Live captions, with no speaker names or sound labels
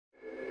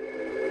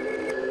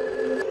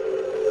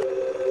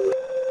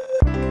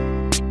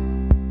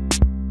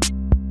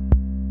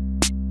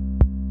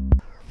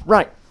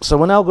Right, so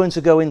we're now going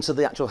to go into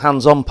the actual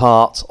hands-on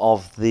part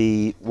of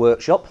the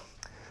workshop.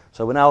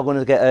 So we're now going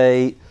to get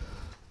a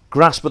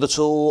grasp of the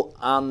tool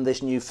and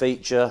this new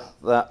feature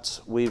that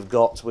we've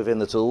got within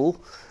the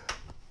tool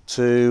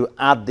to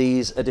add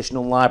these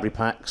additional library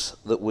packs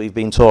that we've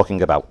been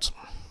talking about.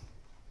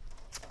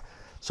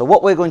 So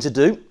what we're going to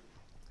do,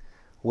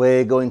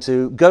 we're going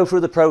to go through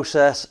the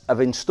process of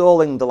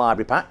installing the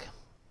library pack.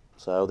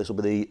 So this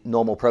will be the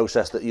normal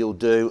process that you'll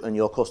do and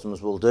your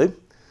customers will do.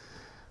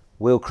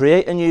 We'll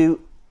create a new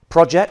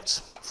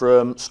project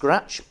from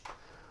scratch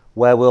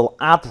where we'll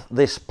add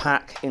this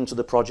pack into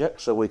the project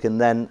so we can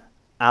then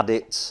add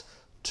it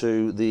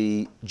to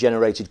the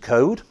generated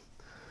code.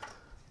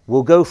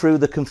 We'll go through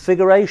the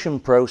configuration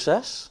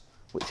process,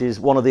 which is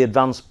one of the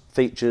advanced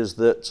features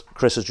that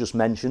Chris has just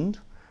mentioned,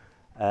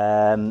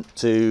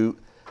 to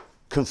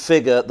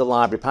configure the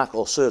library pack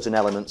or certain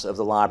elements of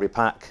the library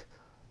pack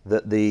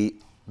that the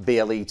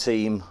BLE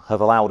team have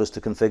allowed us to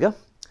configure.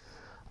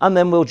 And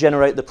then we'll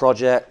generate the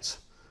project,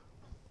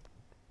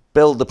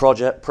 build the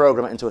project,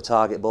 program it into a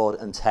target board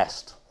and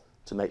test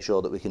to make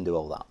sure that we can do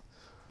all that.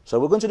 So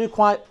we're going to do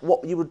quite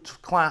what you would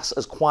class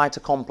as quite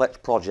a complex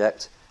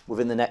project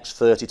within the next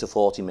 30 to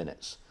 40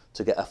 minutes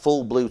to get a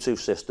full Bluetooth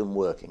system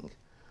working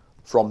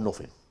from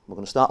nothing. We're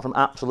going to start from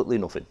absolutely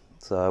nothing.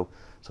 So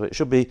it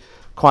should be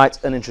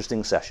quite an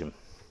interesting session.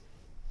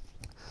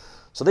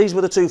 So these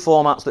were the two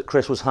formats that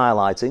Chris was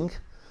highlighting.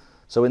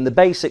 So in the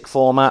basic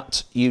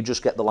format, you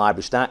just get the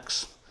library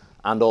stacks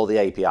and all the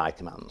API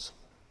commands,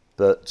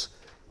 but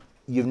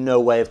you've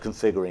no way of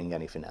configuring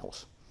anything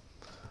else.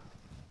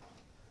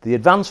 The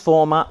advanced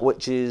format,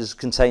 which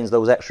contains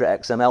those extra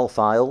XML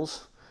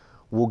files,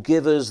 will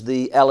give us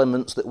the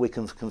elements that we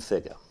can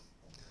configure.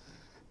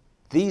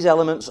 These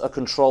elements are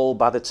controlled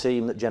by the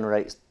team that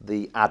generates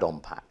the add-on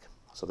pack.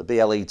 So the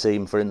BLE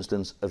team, for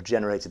instance, have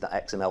generated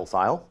that XML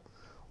file.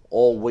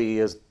 All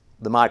we as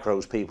the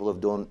micros people have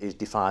done is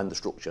define the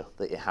structure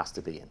that it has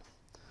to be in.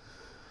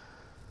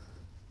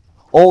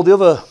 All the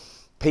other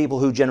people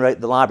who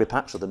generate the library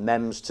packs, so the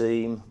MEMS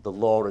team, the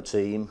LoRa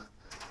team,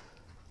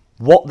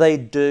 what they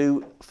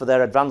do for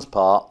their advanced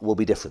part will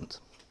be different.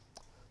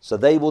 So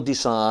they will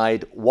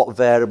decide what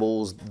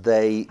variables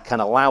they can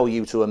allow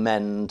you to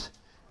amend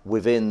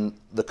within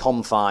the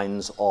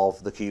confines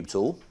of the Cube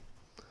tool.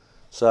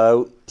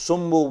 So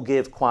some will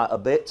give quite a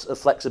bit of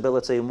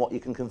flexibility in what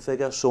you can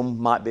configure, some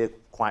might be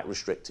quite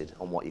restricted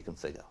on what you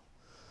configure.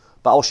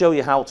 But I'll show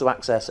you how to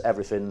access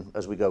everything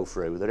as we go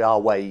through. There are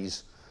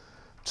ways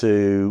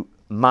to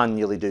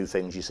manually do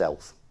things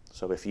yourself.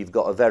 So if you've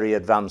got a very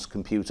advanced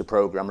computer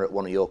programmer at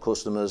one of your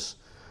customers,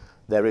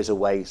 there is a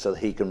way so that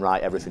he can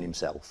write everything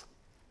himself.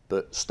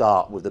 But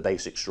start with the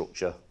basic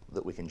structure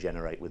that we can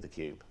generate with the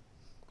Cube.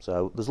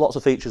 So there's lots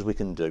of features we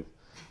can do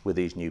with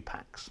these new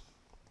packs.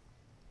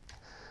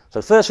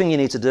 So first thing you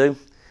need to do,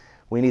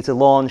 we need to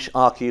launch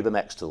our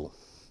CubeMX tool.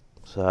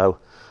 So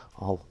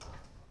I'll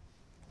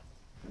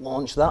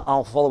launch that.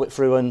 I'll follow it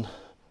through on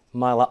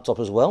my laptop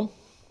as well.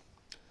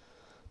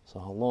 So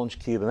I'll launch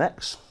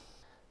CubeMX.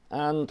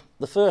 And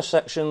the first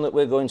section that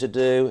we're going to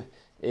do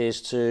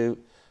is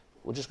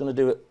we're just going to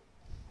do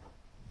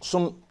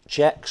some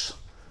checks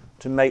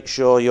to make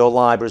sure your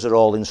libraries are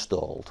all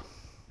installed.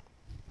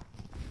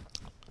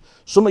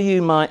 Some of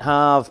you might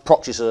have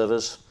proxy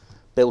servers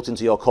built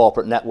into your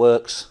corporate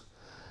networks.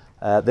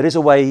 There is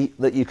a way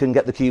that you can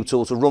get the Cube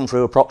tool to run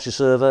through a proxy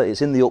server.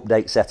 It's in the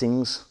update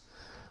settings,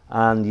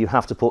 and you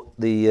have to put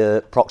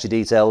the proxy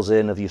details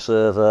in of your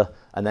server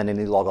and then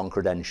any logon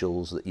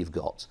credentials that you've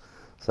got.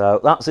 So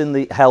that's in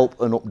the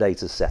help and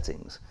updaters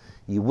settings.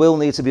 You will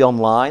need to be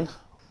online.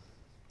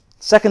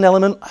 Second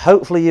element,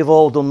 hopefully you've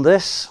all done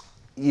this.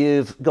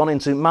 You've gone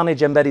into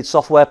Manage Embedded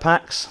Software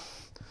Packs,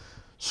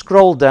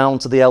 scrolled down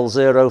to the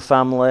L0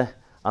 family,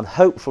 and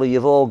hopefully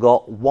you've all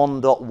got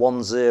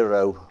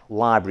 1.10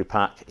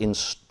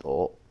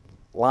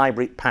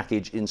 library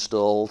package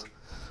installed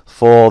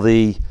for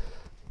the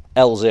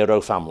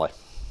L0 family.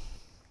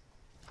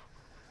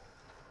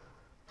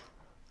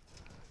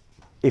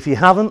 If you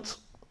haven't,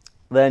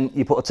 then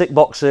you put a tick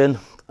box in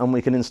and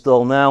we can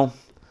install now,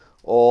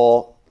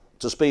 or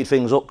to speed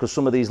things up, because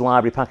some of these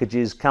library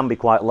packages can be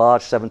quite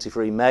large,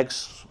 73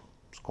 megs,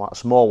 it's quite a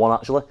small one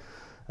actually,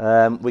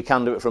 we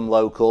can do it from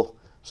local.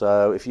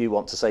 So if you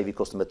want to save your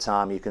customer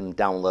time, you can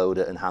download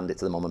it and hand it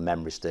to them on a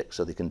memory stick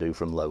so they can do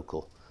from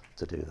local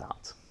to do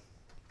that.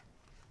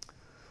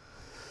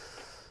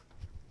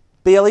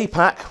 BLE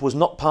pack was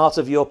not part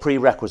of your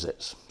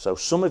prerequisites. So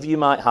some of you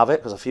might have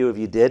it, because a few of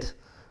you did.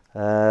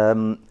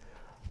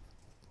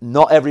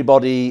 Not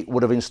everybody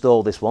would have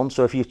installed this one.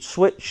 So if you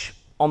switch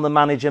on the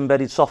Manage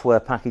Embedded Software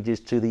Packages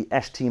to the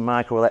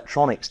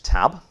STMicroelectronics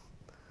tab,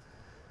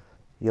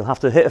 you'll have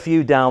to hit a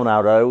few down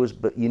arrows,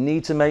 but you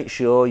need to make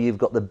sure you've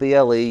got the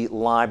BLE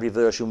library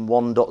version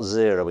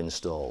 1.0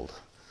 installed.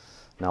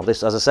 Now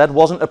this, as I said,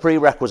 wasn't a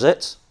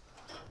prerequisite,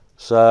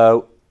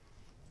 so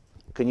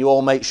can you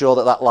all make sure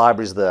that that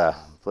library's there,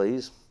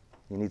 please?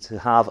 You need to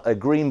have a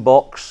green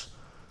box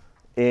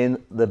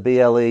in the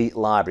BLE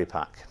library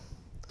pack.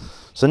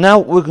 So now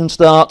we can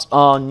start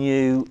our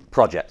new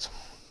project.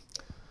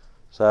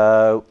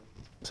 So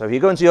if you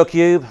go into your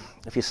cube,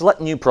 if you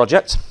select new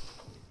project,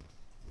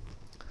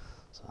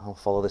 so I'll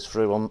follow this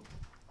through on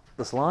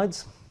the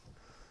slides.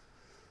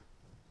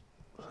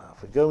 So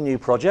if we go new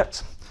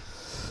project,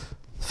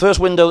 first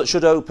window that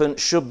should open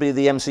should be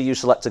the MCU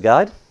selector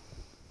guide.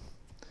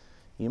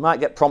 You might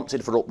get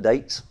prompted for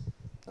updates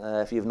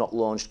if you've not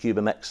launched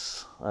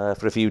CubeMX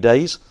for a few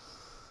days.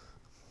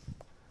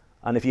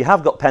 And if you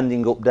have got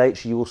pending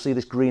updates, you will see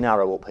this green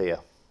arrow up here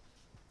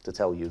to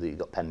tell you that you've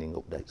got pending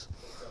updates.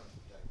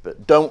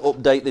 But don't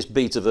update this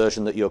beta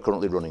version that you're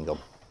currently running on.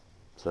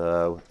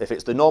 So if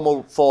it's the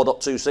normal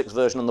 4.26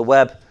 version on the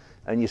web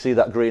and you see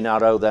that green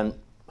arrow, then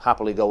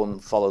happily go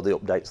and follow the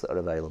updates that are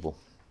available.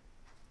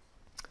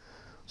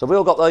 So have we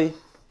all got the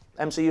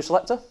MCU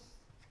selector?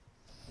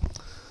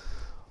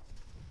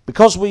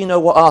 Because we know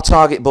what our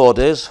target board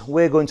is,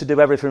 we're going to do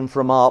everything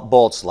from our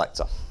board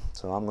selector.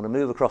 So I'm going to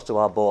move across to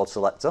our board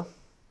selector.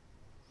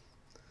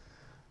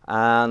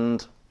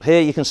 And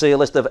here you can see a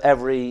list of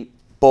every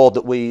board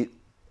that we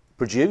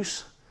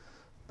produce.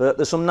 But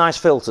there's some nice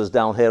filters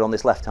down here on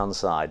this left-hand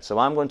side. So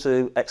I'm going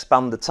to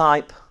expand the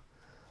type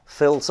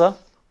filter,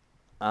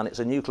 and it's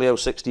a Nucleo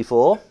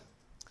 64.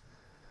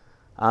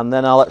 And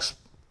then I'll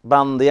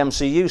expand the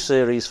MCU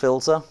series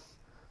filter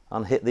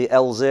and hit the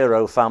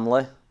L0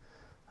 family.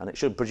 And it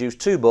should produce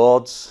two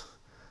boards,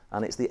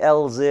 and it's the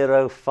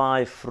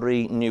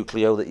L053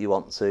 Nucleo that you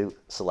want to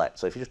select.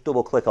 So if you just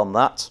double click on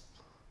that,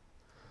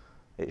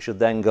 it should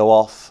then go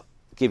off,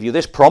 give you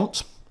this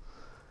prompt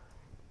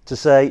to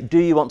say, do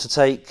you want to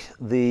take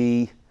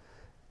the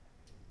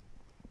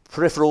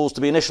peripherals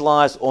to be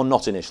initialized or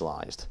not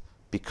initialized?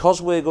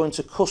 Because we're going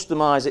to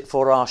customize it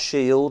for our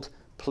shield,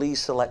 please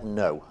select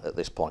no at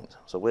this point.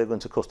 So we're going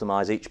to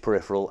customize each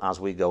peripheral as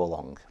we go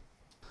along.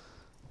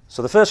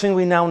 So the first thing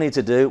we now need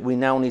to do, we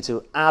now need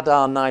to add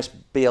our nice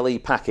BLE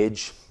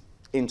package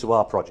into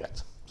our project.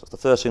 So that's the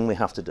first thing we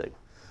have to do.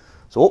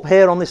 So up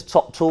here on this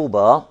top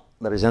toolbar,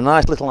 there is a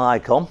nice little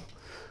icon,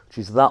 which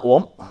is that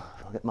one.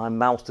 I'll get my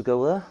mouse to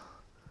go there.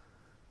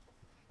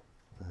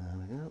 There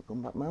we go,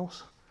 come back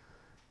mouse.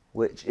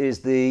 Which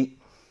is the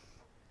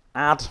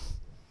Add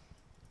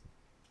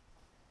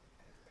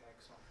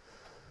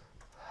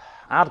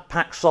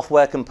Pack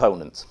Software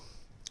Component,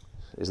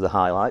 is the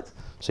highlight.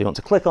 So you want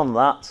to click on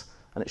that,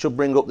 and it should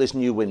bring up this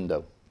new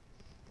window,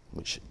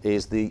 which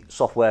is the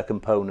software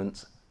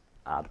component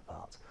add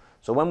part.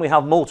 So when we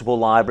have multiple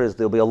libraries,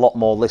 there'll be a lot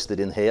more listed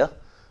in here.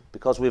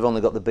 Because we've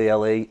only got the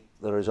BLE,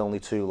 there is only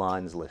 2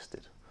 lines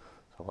listed.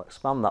 So I'll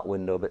expand that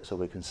window a bit so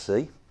we can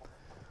see.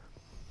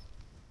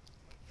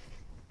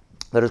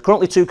 There is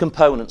currently 2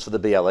 components for the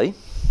BLE.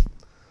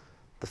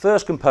 The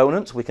first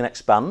component we can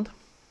expand.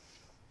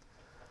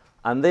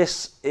 And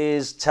this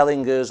is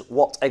telling us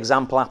what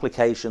example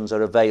applications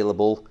are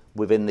available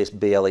within this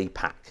BLE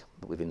pack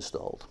that we've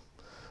installed.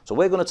 So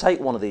we're going to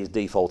take one of these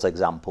default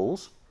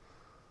examples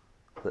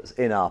that's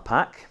in our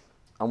pack,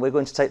 and we're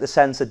going to take the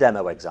sensor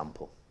demo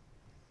example.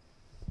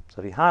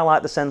 So if you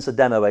highlight the sensor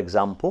demo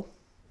example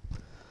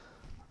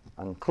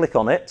and click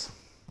on it,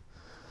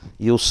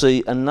 you'll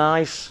see a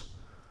nice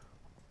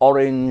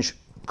orange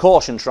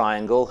caution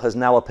triangle has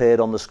now appeared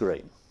on the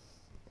screen.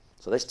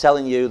 So this is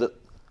telling you that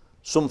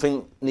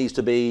something needs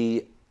to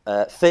be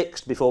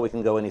fixed before we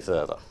can go any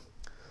further.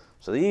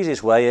 So the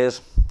easiest way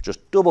is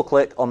just double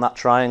click on that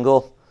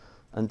triangle,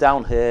 and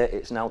down here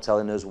it's now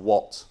telling us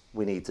what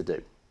we need to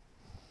do.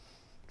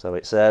 So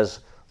it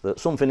says that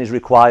something is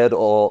required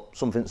or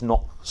something's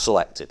not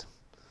selected.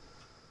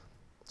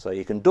 So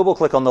you can double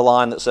click on the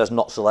line that says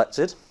not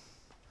selected.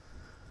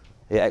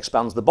 It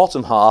expands the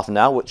bottom half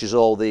now, which is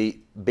all the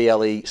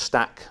BLE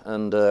stack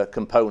and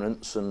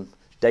components and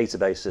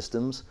database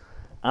systems,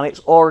 and it's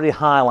already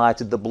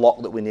highlighted the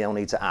block that we now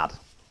need to add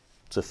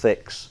to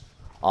fix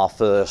our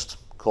first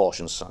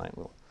caution sign.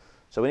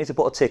 So we need to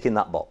put a tick in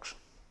that box.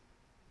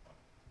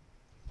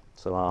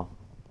 So our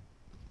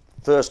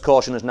first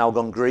caution has now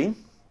gone green,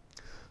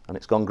 and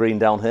it's gone green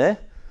down here,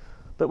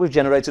 but we've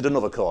generated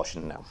another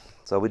caution now.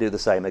 So we do the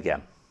same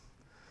again.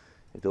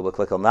 You double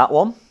click on that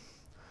one.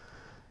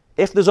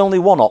 If there's only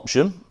one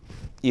option,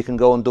 you can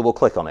go and double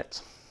click on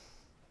it.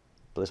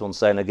 But this one's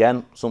saying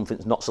again,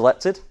 something's not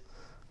selected.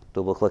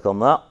 Double click on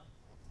that.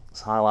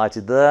 It's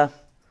highlighted there.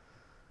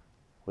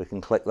 We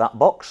can click that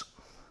box.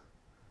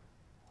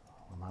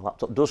 My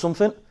laptop does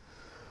something.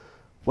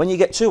 When you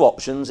get 2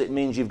 options, it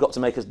means you've got to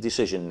make a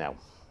decision now.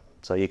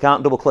 So you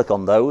can't double click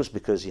on those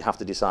because you have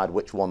to decide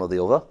which one or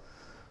the other.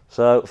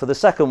 So for the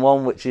second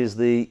one, which is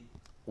the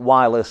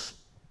wireless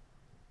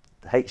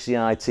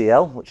HCI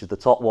TL, which is the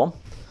top one,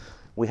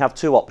 we have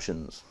 2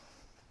 options.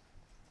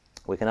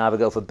 We can either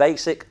go for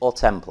basic or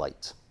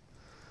template.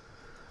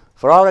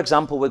 For our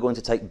example, we're going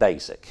to take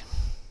basic.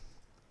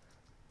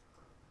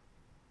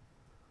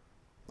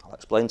 I'll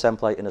explain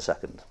template in a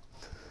second.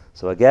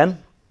 So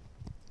again,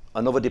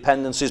 another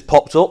dependency's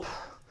popped up,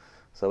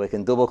 so we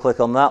can double click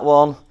on that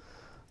one.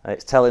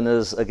 It's telling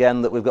us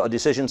again that we've got a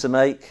decision to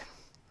make.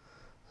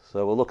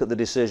 So we'll look at the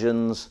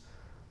decisions.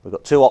 We've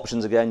got 2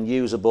 options again,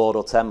 user board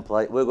or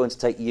template. We're going to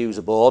take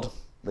user board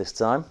this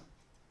time.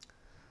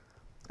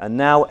 And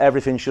now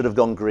everything should have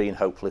gone green,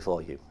 hopefully,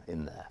 for you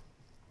in there.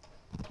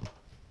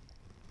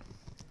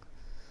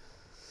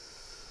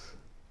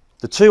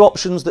 The two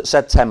options that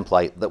said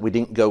template that we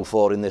didn't go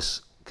for in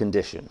this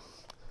condition,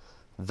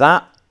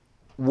 that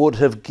would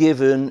have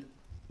given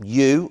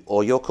you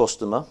or your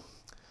customer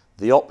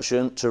the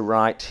option to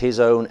write his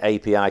own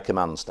API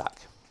command stack.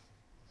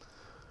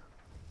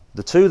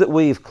 The two that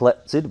we've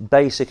collected,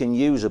 basic and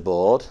user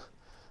board,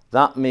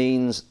 that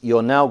means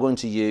you're now going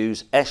to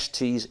use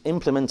ST's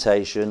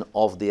implementation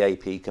of the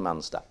AP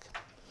command stack.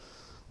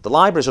 The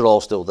libraries are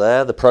all still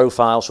there, the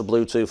profiles for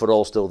Bluetooth are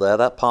all still there,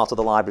 that's part of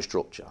the library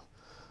structure.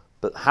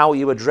 But how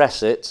you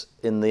address it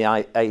in the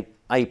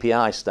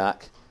API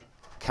stack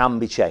can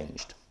be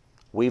changed.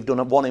 We've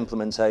done one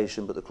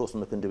implementation, but the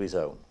customer can do his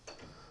own.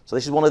 So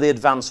this is one of the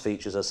advanced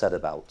features I said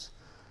about.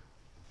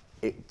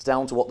 It's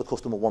down to what the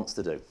customer wants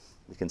to do.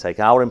 We can take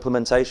our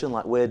implementation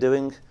like we're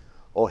doing,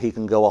 or he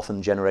can go off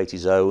and generate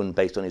his own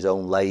based on his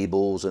own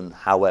labels and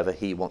however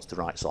he wants to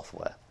write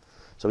software.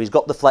 So he's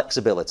got the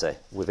flexibility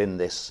within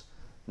this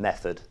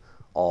method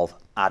of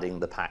adding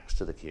the packs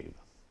to the cube.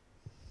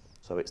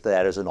 So it's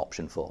there as an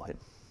option for him.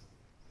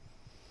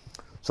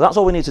 So that's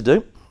all we need to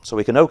do. So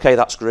we can OK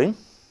that screen.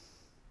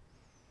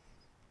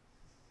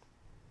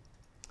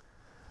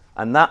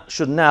 And that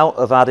should now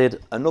have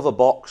added another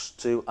box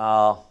to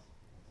our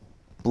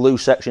blue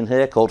section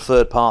here called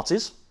third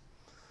parties,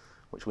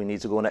 which we need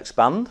to go and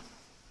expand.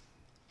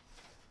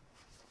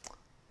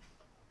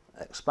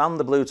 Expand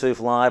the Bluetooth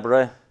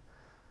library,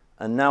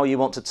 and now you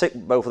want to tick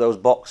both of those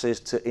boxes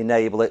to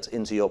enable it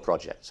into your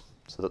project,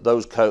 so that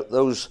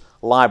those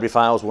library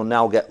files will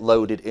now get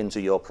loaded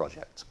into your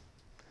project.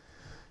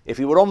 If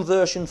you were on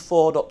version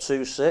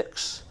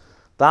 4.26,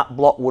 that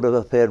block would have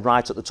appeared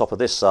right at the top of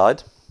this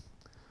side,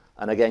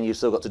 and again you've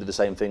still got to do the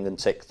same thing and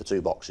tick the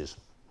two boxes.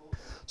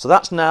 So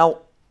that's now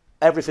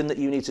everything that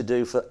you need to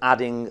do for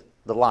adding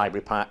the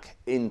library pack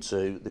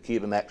into the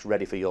CubeMX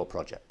ready for your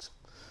project.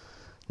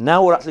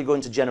 Now we're actually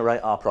going to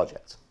generate our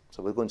project.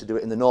 So we're going to do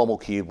it in the normal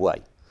cube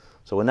way.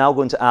 So we're now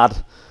going to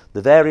add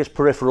the various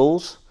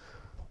peripherals,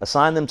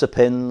 assign them to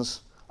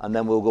pins, and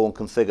then we'll go and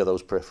configure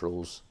those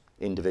peripherals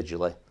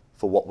individually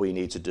for what we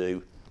need to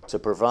do to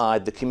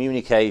provide the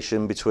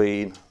communication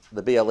between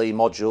the BLE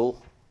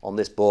module on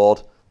this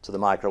board to the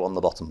micro on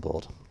the bottom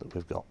board that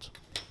we've got.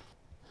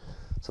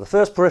 So the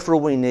first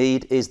peripheral we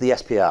need is the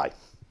SPI.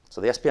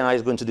 So the SPI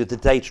is going to do the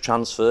data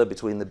transfer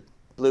between the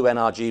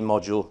BlueNRG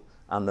module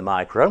and the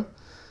micro.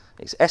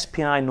 It's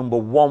SPI number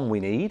 1 we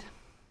need.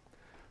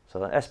 So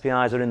the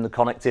SPIs are in the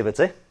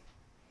connectivity.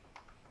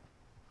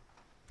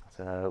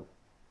 So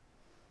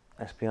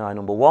SPI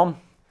number 1,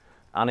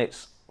 and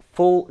it's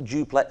full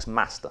duplex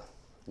master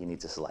you need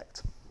to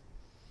select.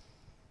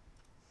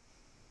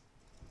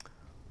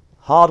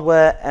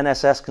 Hardware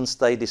NSS can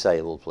stay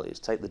disabled, please.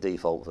 Take the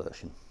default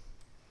version.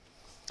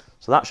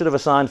 So that should have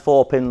assigned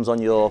 4 pins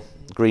on your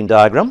green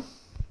diagram.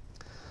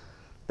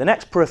 The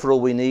next peripheral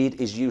we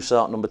need is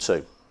USART number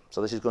 2.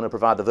 So this is going to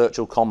provide the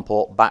virtual COM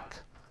port back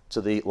to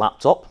the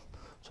laptop.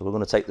 So we're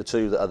going to take the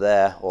 2 that are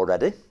there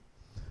already.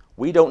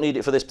 We don't need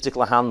it for this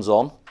particular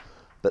hands-on,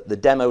 but the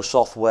demo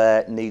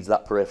software needs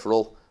that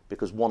peripheral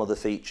because one of the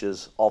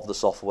features of the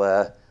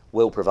software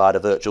will provide a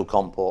virtual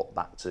COM port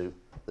back to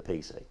the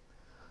PC.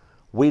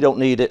 We don't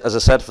need it, as I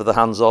said, for the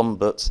hands-on,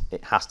 but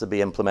it has to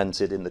be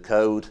implemented in the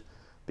code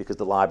because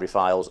the library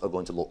files are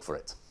going to look for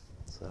it.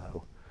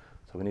 So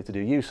we need to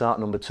do USART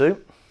number 2,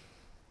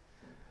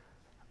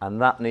 and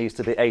that needs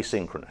to be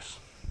asynchronous.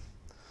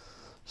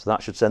 So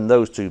that should send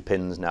those 2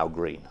 pins now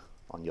green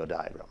on your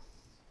diagram.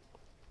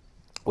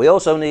 We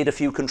also need a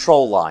few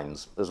control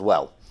lines as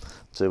well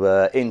to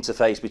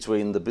interface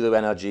between the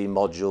BlueNRG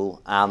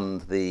module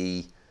and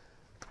the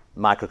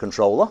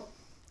microcontroller.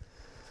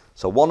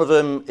 So one of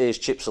them is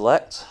chip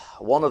select,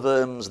 one of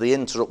them's the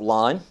interrupt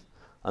line,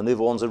 and the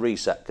other one's a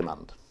reset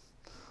command.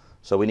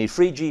 So we need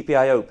 3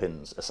 GPIO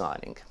pins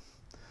assigning.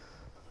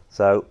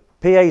 So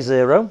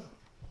PA0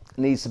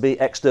 needs to be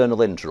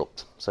external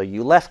interrupt. So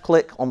you left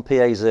click on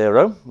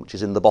PA0, which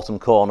is in the bottom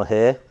corner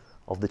here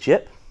of the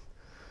chip.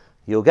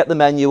 You'll get the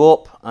menu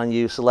up and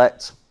you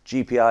select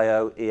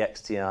GPIO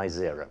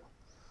EXTI0.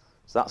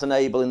 So that's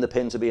enabling the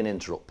pin to be an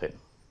interrupt pin,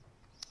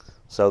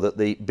 so that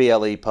the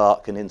BLE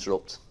part can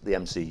interrupt the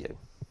MCU.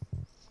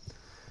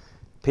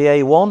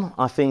 PA1,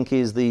 I think,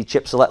 is the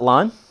chip select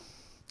line.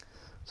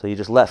 So you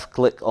just left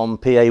click on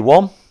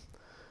PA1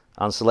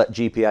 and select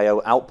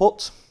GPIO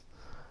output.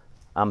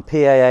 And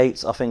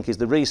PA8, I think, is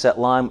the reset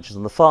line, which is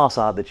on the far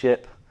side of the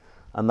chip,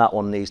 and that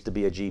one needs to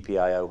be a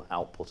GPIO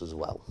output as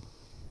well.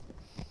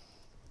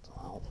 So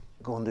I'll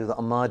go and do that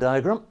on my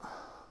diagram.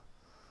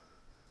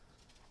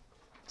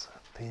 So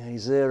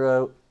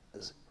PA0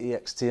 is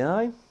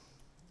EXTI.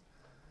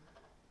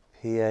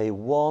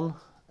 PA1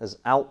 as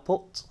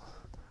output,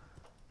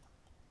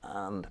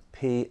 and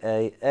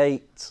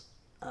PA8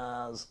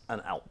 as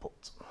an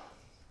output.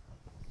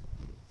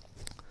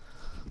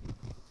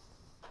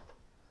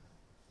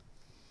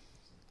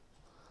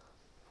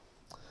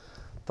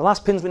 The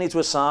last pins we need to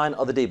assign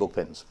are the debug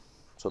pins.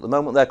 So at the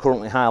moment they're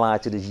currently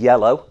highlighted as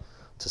yellow.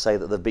 to say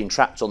that they've been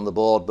tracked on the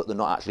board but they're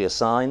not actually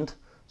assigned.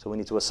 So we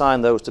need to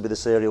assign those to be the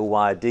serial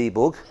wire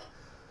debug.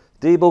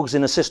 Debug's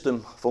in a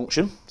system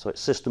function, so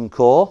it's system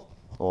core,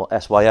 or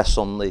SYS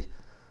on the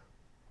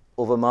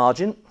other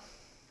margin.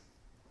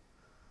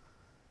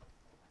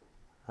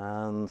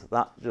 And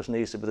that just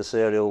needs to be the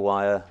serial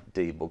wire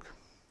debug.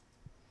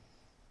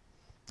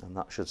 And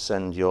that should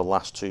send your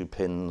last 2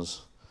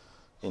 pins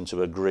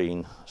into a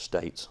green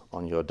state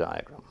on your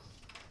diagram.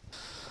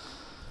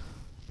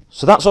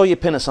 So that's all your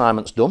pin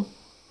assignments done.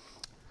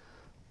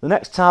 The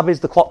next tab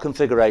is the clock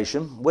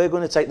configuration. We're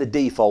going to take the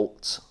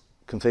default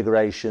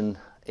configuration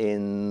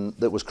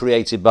that was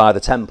created by the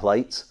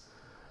template,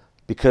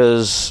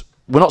 because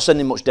we're not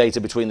sending much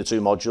data between the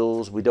 2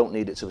 modules. We don't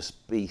need it to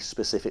be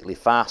specifically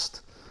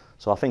fast.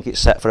 So I think it's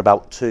set for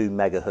about 2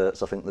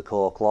 megahertz, I think, the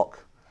core clock.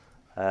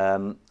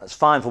 That's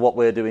fine for what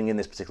we're doing in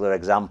this particular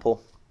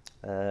example.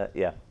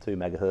 Yeah, 2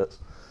 megahertz.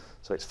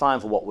 So it's fine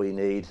for what we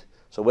need.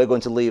 So we're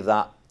going to leave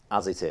that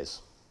as it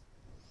is.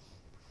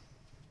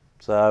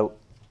 So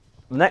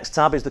the next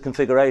tab is the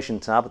configuration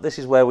tab. This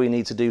is where we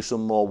need to do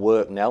some more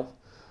work now.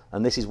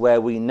 And this is where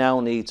we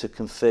now need to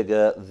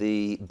configure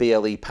the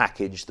BLE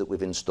package that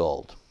we've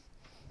installed.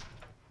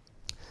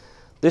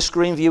 This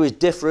screen view is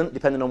different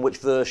depending on which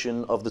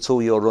version of the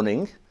tool you're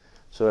running.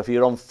 So if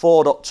you're on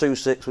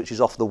 4.26, which is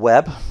off the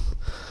web,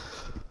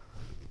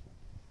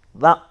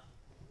 that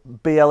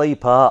BLE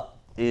part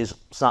is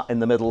sat in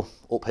the middle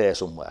up here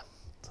somewhere.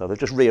 So they've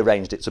just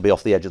rearranged it to be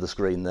off the edge of the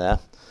screen there.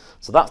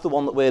 So that's the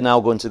one that we're now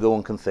going to go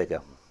and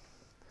configure.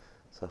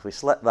 So if we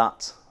select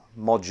that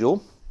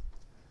module,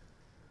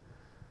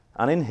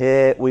 and in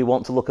here we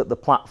want to look at the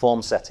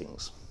platform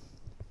settings.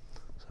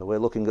 So we're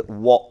looking at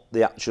what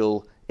the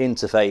actual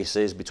interface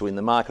is between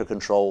the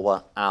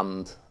microcontroller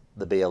and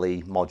the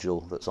BLE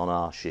module that's on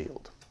our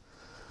shield.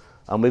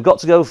 And we've got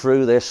to go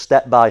through this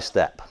step by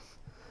step.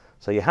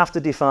 So you have to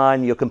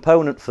define your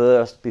component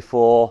first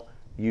before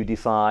you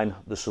define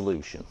the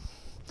solution.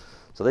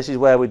 So this is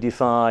where we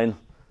define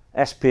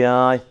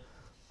SPI,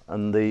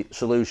 and the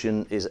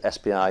solution is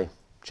SPI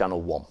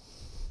channel 1.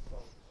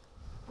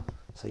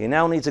 So you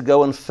now need to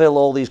go and fill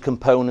all these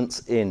components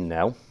in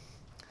now.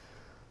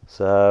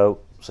 So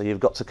you've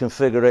got to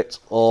configure it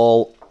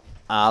all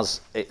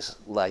as it's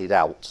laid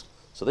out.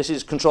 So this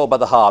is controlled by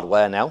the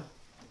hardware now,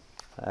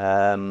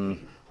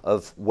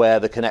 of where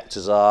the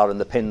connectors are, and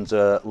the pins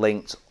are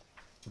linked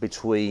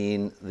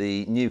between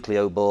the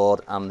Nucleo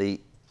board and the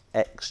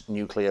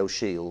X-Nucleo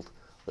shield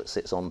that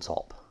sits on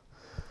top.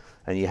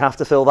 And you have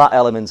to fill that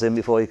element in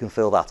before you can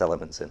fill that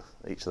element in,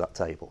 each of that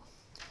table.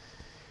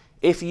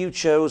 If you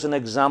chose an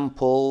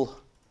example,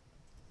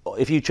 or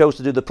if you chose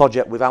to do the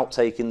project without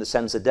taking the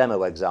sensor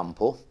demo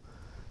example,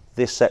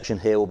 this section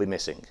here will be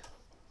missing,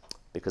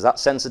 because that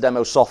sensor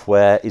demo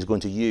software is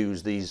going to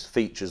use these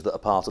features that are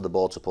part of the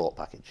board support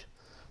package.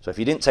 So if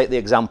you didn't take the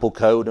example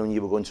code and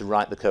you were going to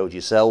write the code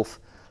yourself,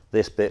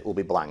 this bit will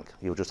be blank.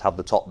 You'll just have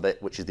the top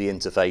bit, which is the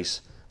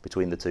interface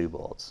between the 2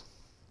 boards.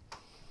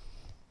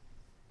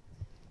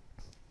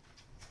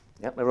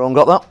 Yep, everyone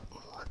got that?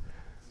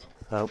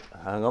 So,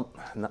 hang on.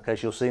 In that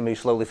case, you'll see me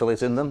slowly fill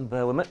it in then.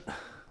 Bear with me.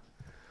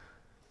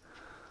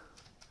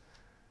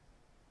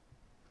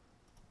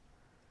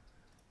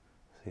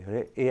 So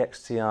your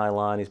EXTI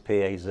line is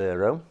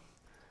PA0.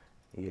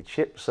 Your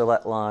chip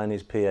select line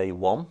is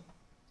PA1.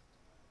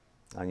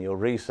 And your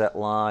reset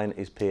line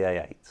is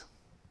PA8.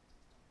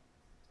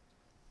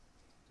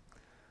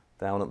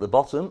 Down at the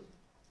bottom,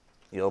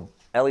 your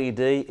LED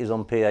is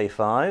on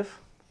PA5.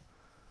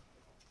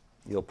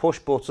 Your push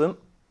button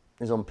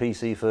is on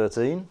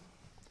PC13.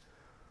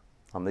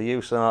 And the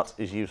USART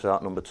is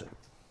USART number 2.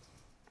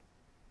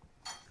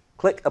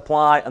 Click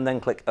apply and then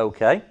click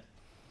OK.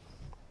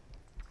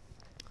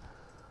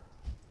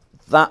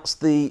 That's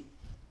the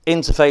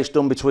interface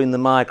done between the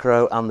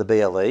micro and the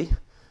BLE.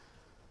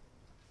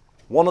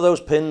 One of those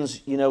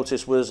pins you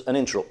notice was an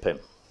interrupt pin.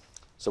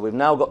 So we've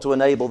now got to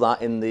enable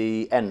that in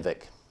the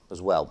NVIC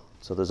as well.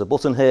 So there's a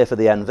button here for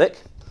the NVIC.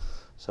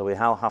 So we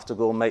now have to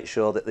go and make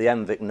sure that the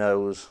NVIC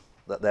knows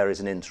that there is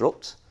an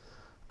interrupt.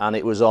 And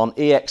it was on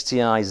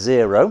EXTI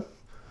 0.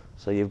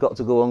 So you've got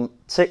to go and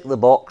tick the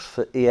box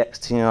for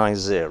EXTI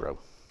 0.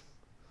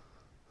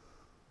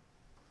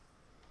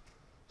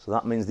 So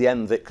that means the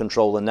NVIC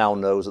controller now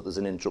knows that there's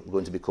an interrupt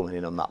going to be coming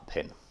in on that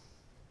pin.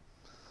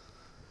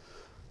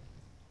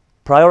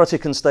 Priority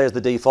can stay as the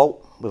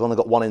default. We've only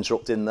got one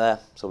interrupt in there,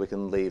 so we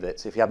can leave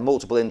it. If you have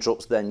multiple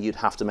interrupts, then you'd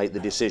have to make the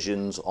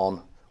decisions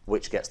on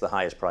which gets the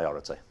highest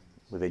priority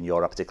within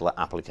your particular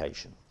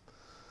application.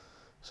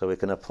 So we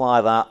can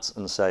apply that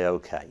and say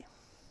OK.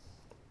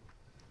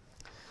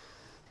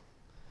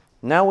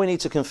 Now we need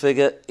to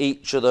configure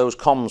each of those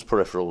comms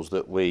peripherals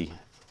that we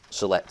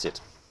selected.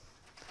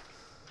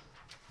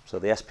 So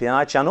the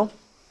SPI channel.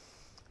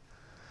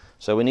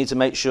 So we need to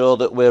make sure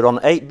that we're on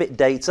 8-bit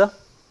data,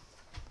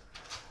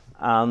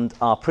 and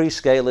our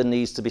pre-scaling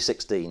needs to be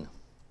 16.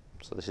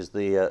 So this is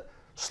the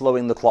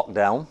slowing the clock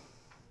down,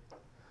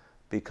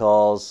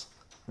 because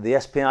the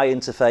SPI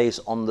interface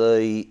on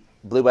the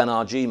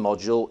BlueNRG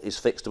module is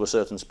fixed to a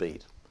certain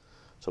speed.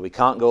 So we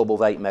can't go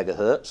above 8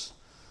 megahertz.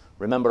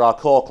 Remember, our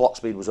core clock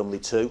speed was only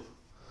 2.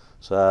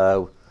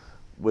 So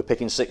we're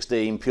picking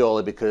 16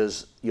 purely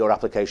because your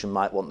application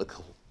might want the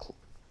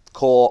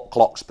core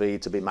clock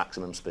speed to be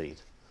maximum speed.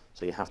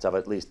 So you have to have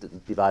at least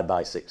divide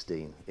by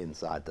 16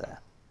 inside there.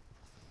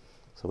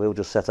 So we'll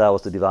just set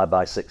ours to divide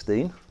by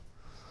 16.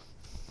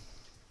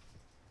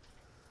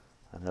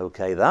 And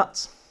OK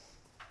that.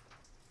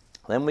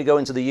 Then we go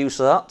into the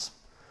USART.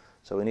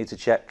 So we need to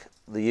check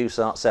the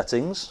USART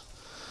settings.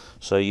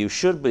 So you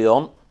should be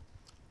on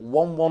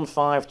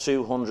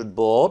 115200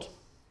 baud,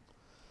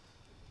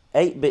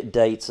 8-bit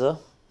data,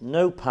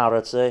 no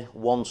parity,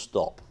 1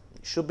 stop.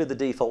 It should be the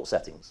default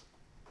settings.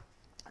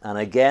 And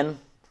again,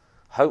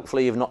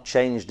 hopefully you've not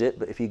changed it,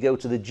 but if you go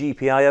to the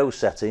GPIO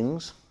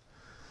settings,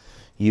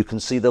 you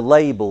can see the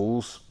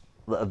labels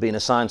that have been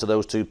assigned to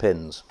those 2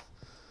 pins.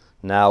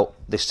 Now,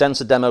 this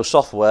sensor demo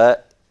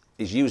software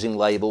is using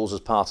labels as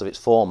part of its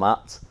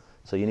format,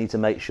 so you need to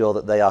make sure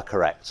that they are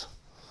correct,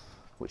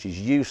 which is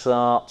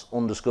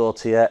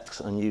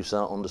USART_TX and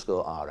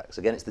USART_RX.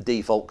 Again, it's the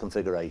default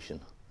configuration.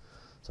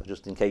 So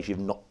just in case you've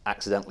not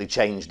accidentally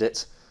changed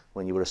it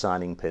when you were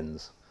assigning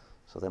pins.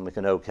 So then we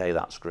can OK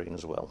that screen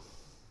as well.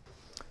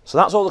 So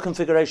that's all the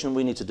configuration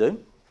we need to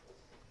do.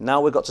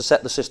 Now we've got to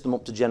set the system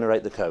up to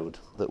generate the code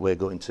that we're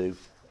going to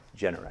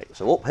generate.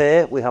 So up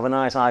here we have a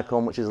nice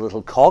icon which is a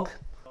little cog.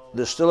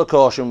 There's still a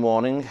caution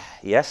warning,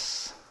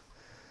 yes.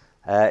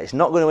 It's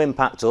not going to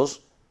impact us.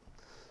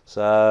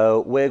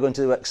 So we're going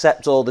to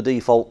accept all the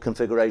default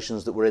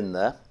configurations that were in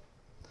there.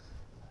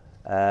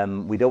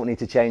 We don't need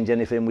to change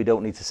anything, we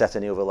don't need to set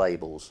any other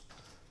labels.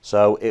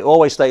 So it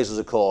always stays as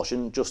a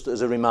caution, just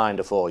as a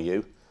reminder for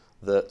you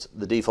that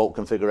the default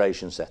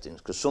configuration settings,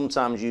 because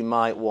sometimes you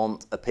might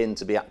want a pin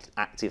to be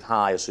active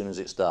high as soon as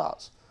it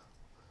starts.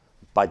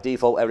 By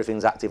default,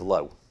 everything's active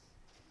low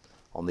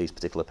on these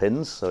particular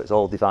pins, so it's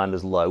all defined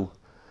as low.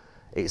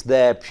 It's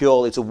there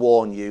purely to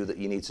warn you that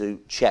you need to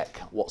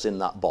check what's in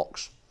that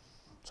box.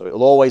 So it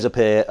will always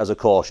appear as a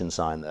caution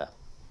sign there,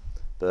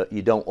 but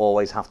you don't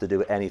always have to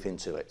do anything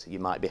to it. You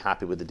might be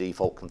happy with the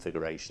default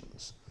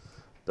configurations,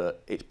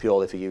 but it's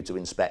purely for you to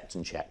inspect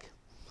and check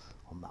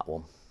on that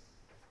one.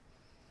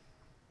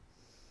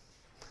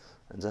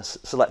 And to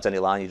select any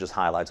line, you just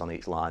highlight on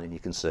each line and you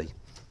can see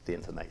the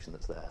information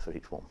that's there for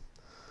each one.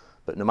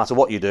 But no matter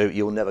what you do,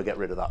 you'll never get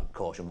rid of that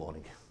caution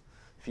warning.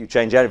 If you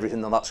change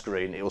everything on that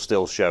screen, it will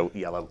still show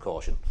yellow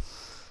caution.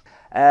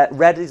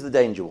 Red is the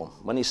danger one.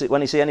 When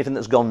you see anything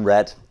that's gone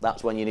red,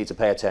 that's when you need to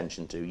pay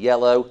attention to.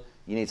 Yellow,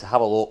 you need to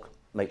have a look,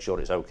 make sure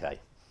it's okay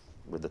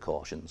with the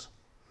cautions.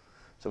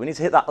 So we need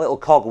to hit that little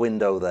cog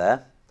window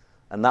there,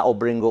 and that will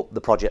bring up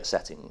the project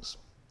settings.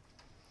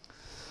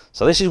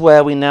 So this is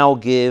where we now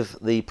give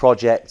the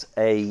project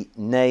a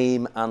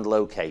name and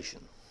location.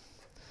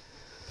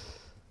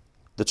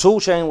 The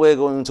toolchain we're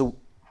going to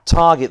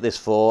target this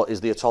for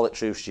is the Atomic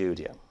Truth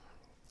Studio.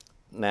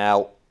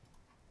 Now,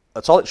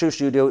 Atomic Truth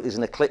Studio is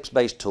an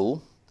Eclipse-based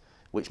tool,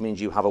 which means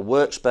you have a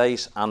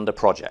workspace and a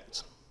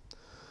project.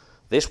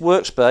 This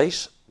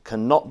workspace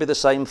cannot be the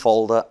same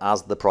folder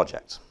as the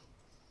project.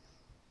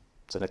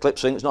 It's an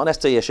Eclipse thing, it's not an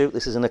ST issue,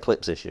 this is an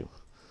Eclipse issue.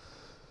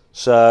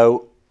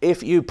 So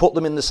if you put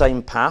them in the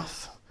same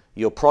path,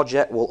 your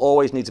project will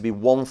always need to be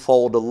 1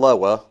 folder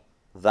lower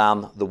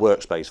than the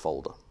workspace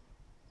folder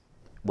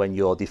when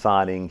you're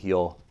defining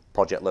your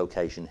project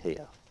location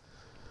here.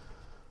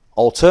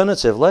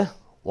 Alternatively,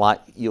 like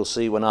you'll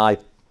see when I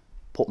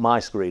put my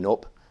screen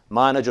up,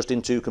 mine are just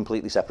in 2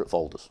 completely separate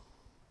folders.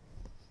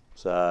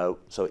 So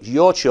it's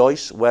your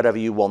choice wherever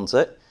you want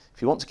it.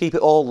 If you want to keep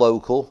it all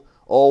local,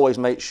 always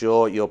make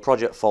sure your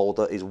project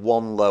folder is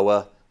 1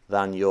 lower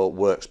than your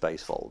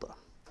workspace folder.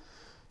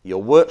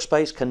 Your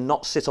workspace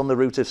cannot sit on the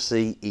root of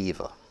C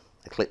either.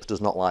 Eclipse does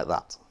not like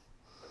that.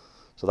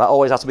 So that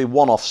always has to be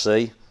 1 off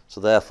C,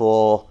 so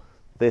therefore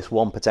this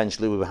one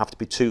potentially will have to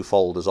be 2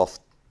 folders off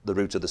the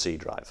root of the C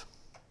drive.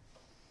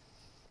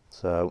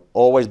 So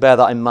always bear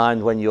that in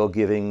mind when you're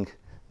giving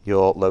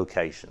your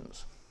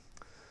locations.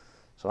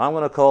 So I'm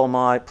going to call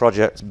my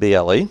project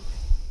BLE.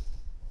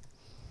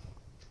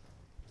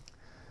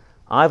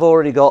 I've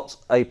already got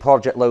a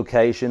project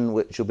location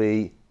which will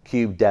be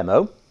Cube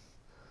Demo.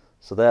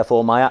 So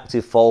therefore my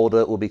active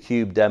folder will be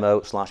Cube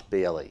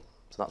Demo/BLE.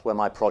 So that's where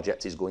my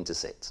project is going to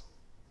sit.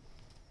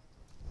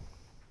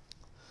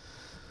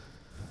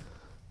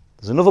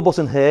 There's another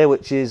button here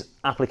which is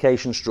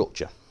Application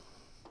Structure.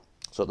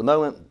 So at the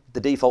moment the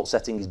default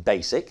setting is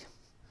Basic.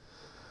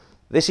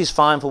 This is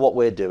fine for what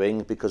we're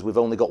doing because we've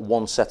only got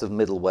 1 set of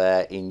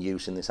middleware in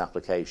use in this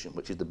application,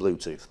 which is the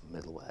Bluetooth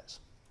middlewares.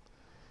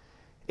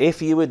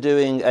 If you were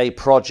doing a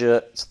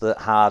project that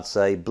had,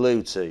 say,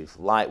 Bluetooth,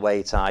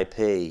 lightweight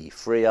IP,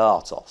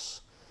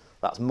 FreeRTOS,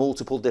 that's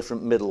multiple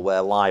different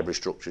middleware library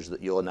structures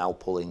that you're now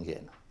pulling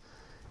in.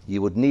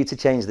 You would need to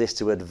change this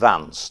to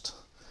Advanced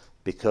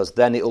because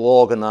then it will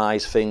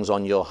organise things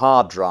on your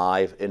hard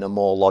drive in a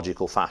more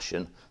logical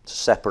fashion to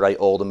separate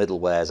all the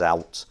middlewares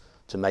out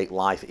to make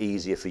life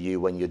easier for you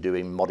when you're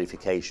doing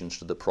modifications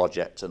to the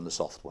project and the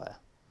software.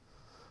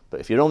 But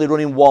if you're only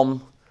running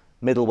 1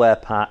 middleware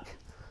pack,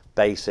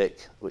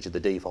 basic, which is the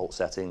default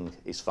setting,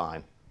 is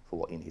fine for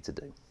what you need to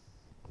do.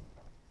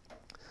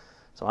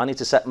 So I need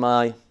to set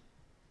my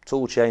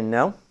tool chain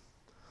now.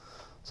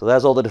 So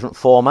there's all the different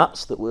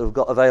formats that we've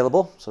got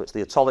available. So it's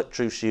the Atomic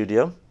True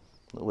Studio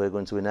that we're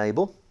going to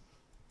enable.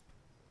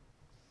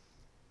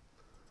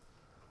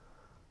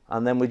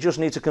 And then we just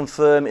need to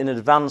confirm in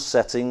advanced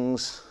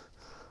settings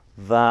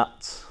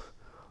that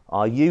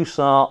our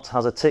USART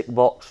has a tick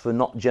box for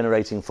not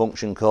generating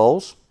function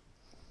calls,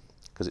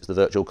 because it's the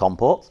virtual COM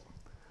port.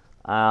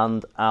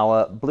 And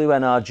our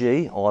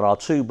BlueNRG, or our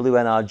two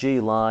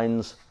BlueNRG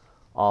lines,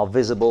 are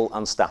visible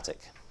and static.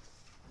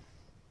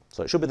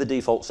 So it should be the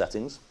default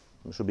settings.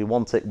 There should be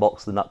one tick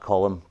box in that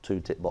column, two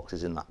tick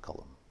boxes in that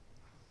column.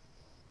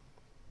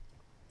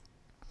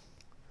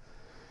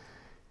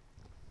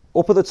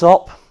 Up at the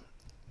top,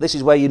 this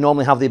is where you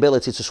normally have the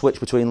ability to switch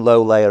between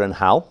low layer and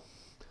HAL.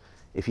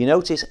 If you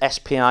notice,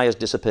 SPI has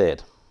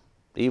disappeared,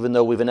 even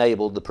though we've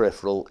enabled the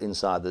peripheral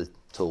inside the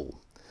tool.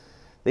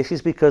 This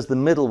is because the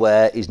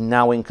middleware is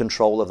now in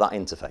control of that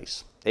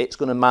interface. It's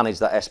going to manage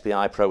that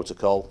SPI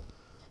protocol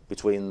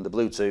between the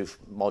Bluetooth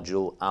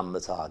module and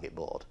the target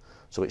board.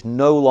 So it's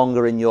no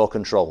longer in your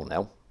control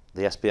now.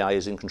 The SPI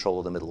is in control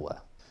of the middleware.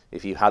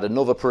 If you had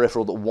another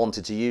peripheral that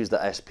wanted to use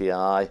that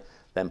SPI,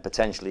 then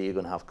potentially you're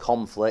going to have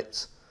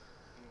conflict.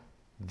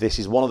 This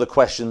is one of the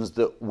questions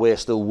that we're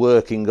still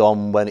working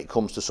on when it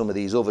comes to some of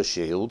these other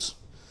shields,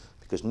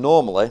 because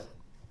normally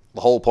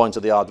the whole point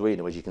of the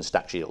Arduino is you can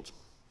stack shields.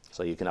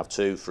 So you can have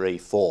 2, 3,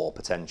 4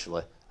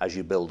 potentially as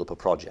you build up a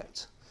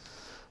project.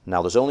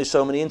 Now there's only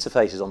so many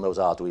interfaces on those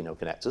Arduino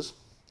connectors,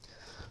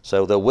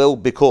 so there will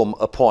become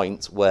a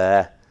point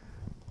where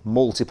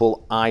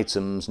multiple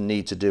items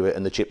need to do it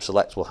and the chip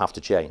select will have to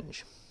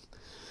change.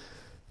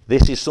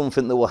 This is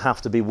something that will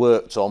have to be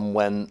worked on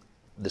when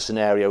the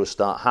scenarios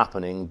start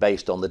happening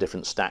based on the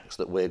different stacks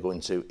that we're going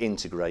to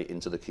integrate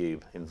into the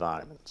Cube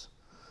environment.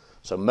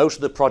 So most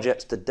of the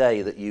projects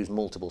today that use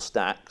multiple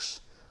stacks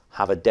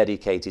have a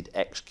dedicated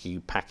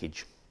X-Cube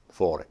package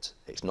for it.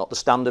 It's not the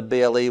standard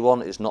BLE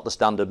one, it's not the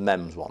standard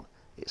MEMS one.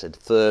 It's a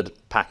third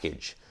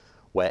package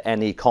where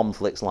any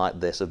conflicts like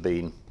this have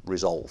been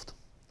resolved.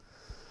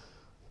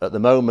 At the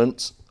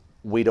moment,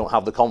 we don't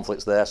have the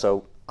conflicts there,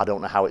 so I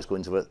don't know how it's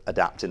going to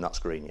adapt in that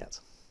screen yet.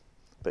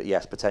 But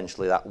yes,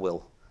 potentially that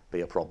will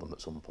be a problem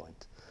at some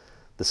point.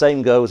 The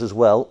same goes as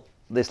well,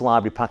 this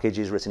library package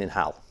is written in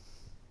HAL.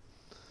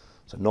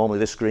 So normally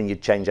this screen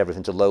you'd change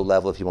everything to low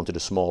level if you wanted a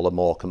smaller,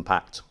 more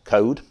compact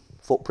code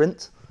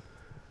footprint.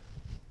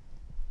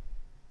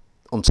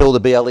 Until the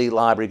BLE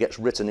library gets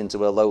written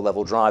into a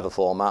low-level driver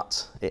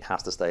format, it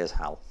has to stay as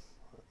HAL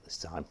this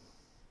time.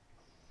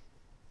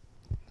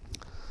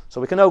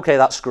 So we can OK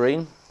that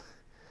screen,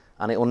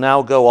 and it will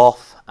now go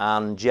off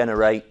and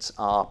generate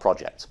our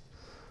project.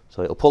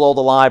 So it'll pull all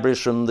the libraries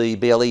from the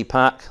BLE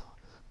pack,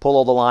 pull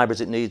all the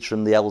libraries it needs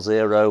from the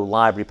L0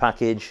 library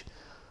package,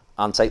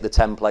 and take the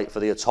template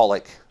for the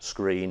Atomic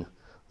screen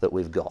that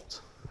we've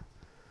got.